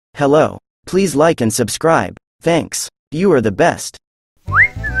Hello. Please like and subscribe. Thanks. You are the best. Woohoo!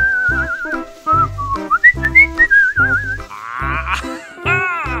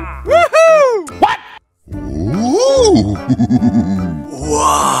 What? Ooh!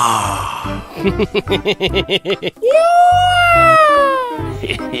 Wow!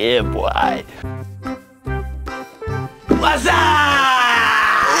 Yeah, boy. What's up?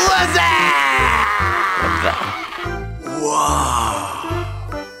 What's up? Wow!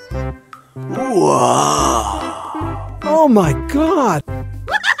 Wow! Oh my God!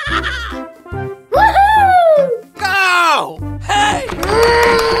 Woohoo! Go! Hey!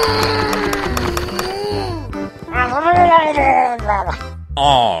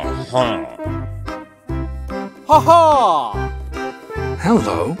 Ha ha!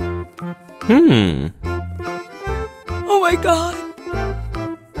 Hello? Oh my God!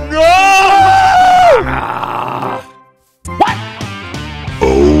 No! What?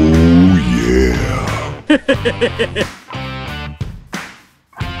 Oh yeah!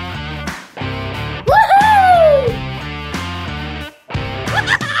 Woohoo!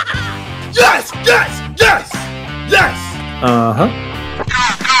 Yes! Yes! Yes! Yes! Uh-huh.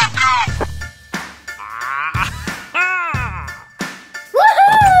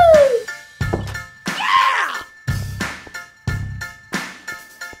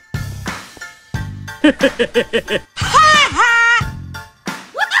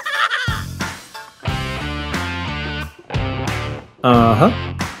 Uh-huh.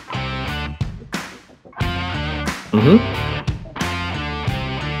 Mm-hmm.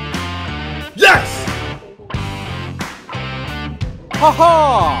 Yes! Ha ha!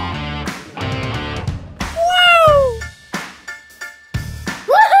 Woo!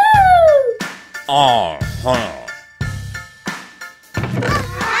 Woohoo!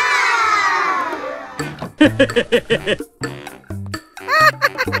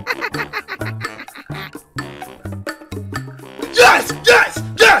 Yes! Yes!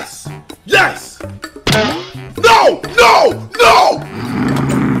 Yes! Yes! No! No! No!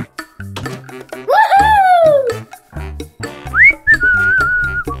 Woohoo!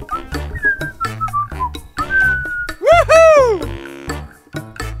 Woohoo!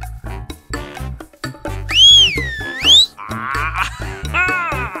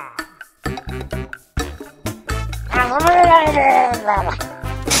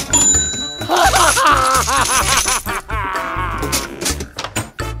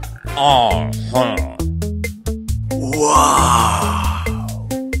 Wow!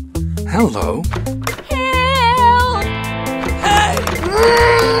 Hello? Help! Hey!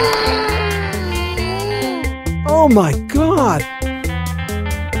 Oh my God!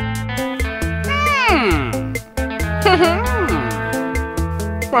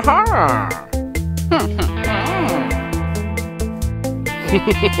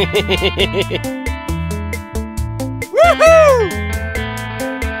 Woohoo!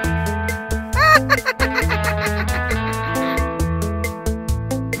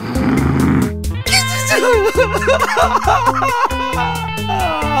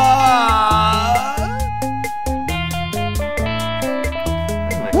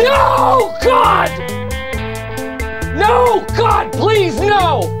 No, God! No, God, please,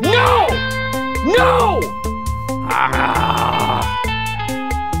 no! No! No!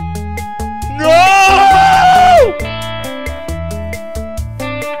 No!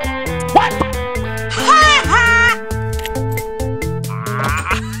 What?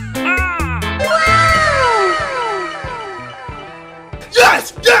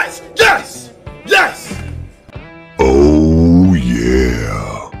 Yes! Yes! Yes! Yes! Oh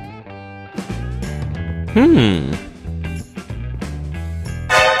yeah!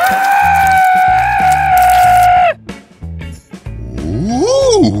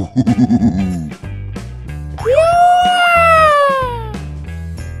 Ooh!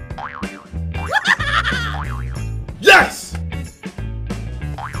 Yes!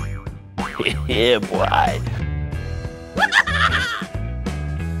 Yeah, boy.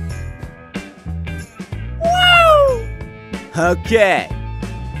 Okay.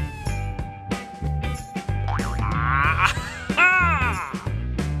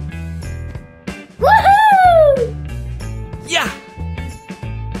 Woohoo! Yeah!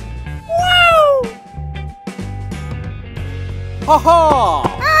 Woo! Ha ha!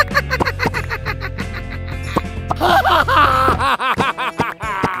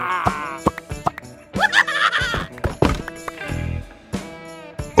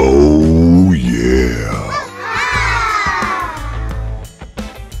 Oh yeah!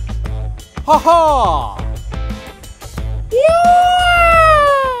 Ha ha!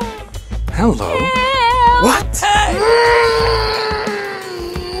 Hello? What? Hey!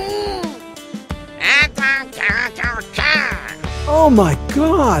 Oh my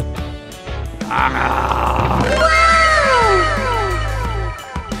god!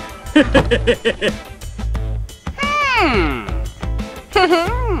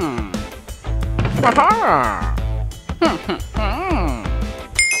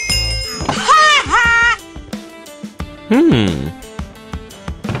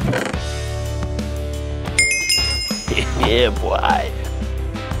 Yeah, boy.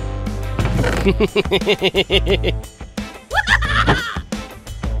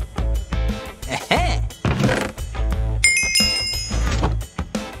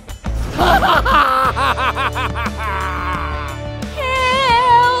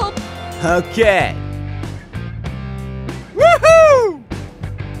 Help! Okay. Woohoo!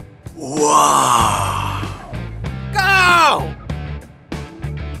 Wow! Go!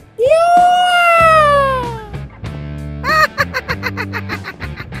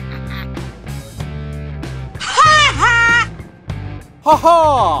 Ha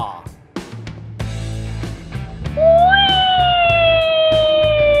ha!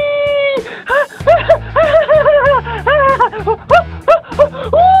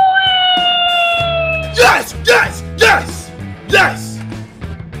 Yes! Yes! Yes! Yes!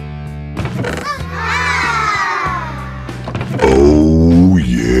 Oh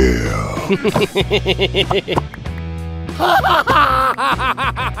yeah.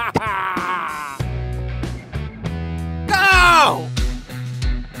 Go!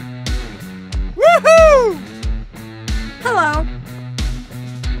 Woohoo! Hello.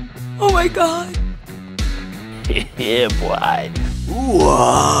 Oh my god. Yeah, boy.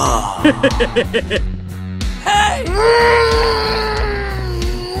 Wow!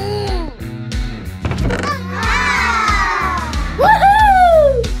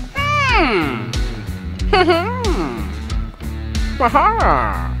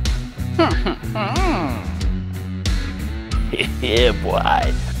 Yeah,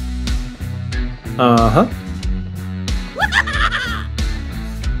 boy. Uh-huh.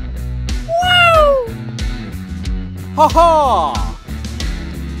 Ha ha!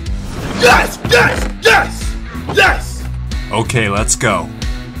 Yes! Yes! Yes! Yes! Okay, let's go.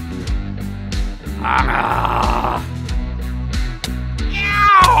 Ouch!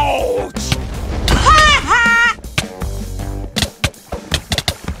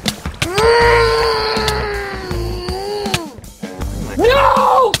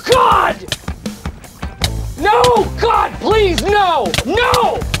 No, God! No, God, please, no!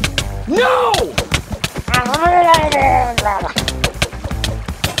 No! No!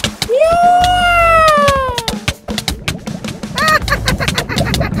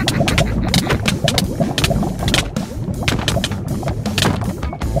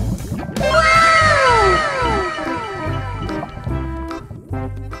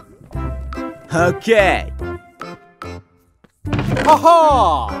 Okay. Ha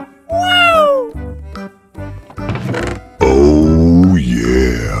ha! Oh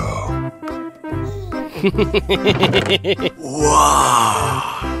yeah. Wow!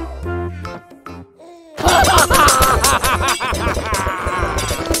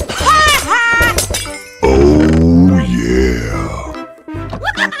 Oh yeah.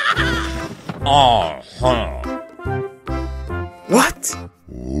 What?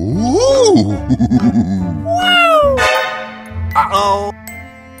 Ooh. Uh-oh!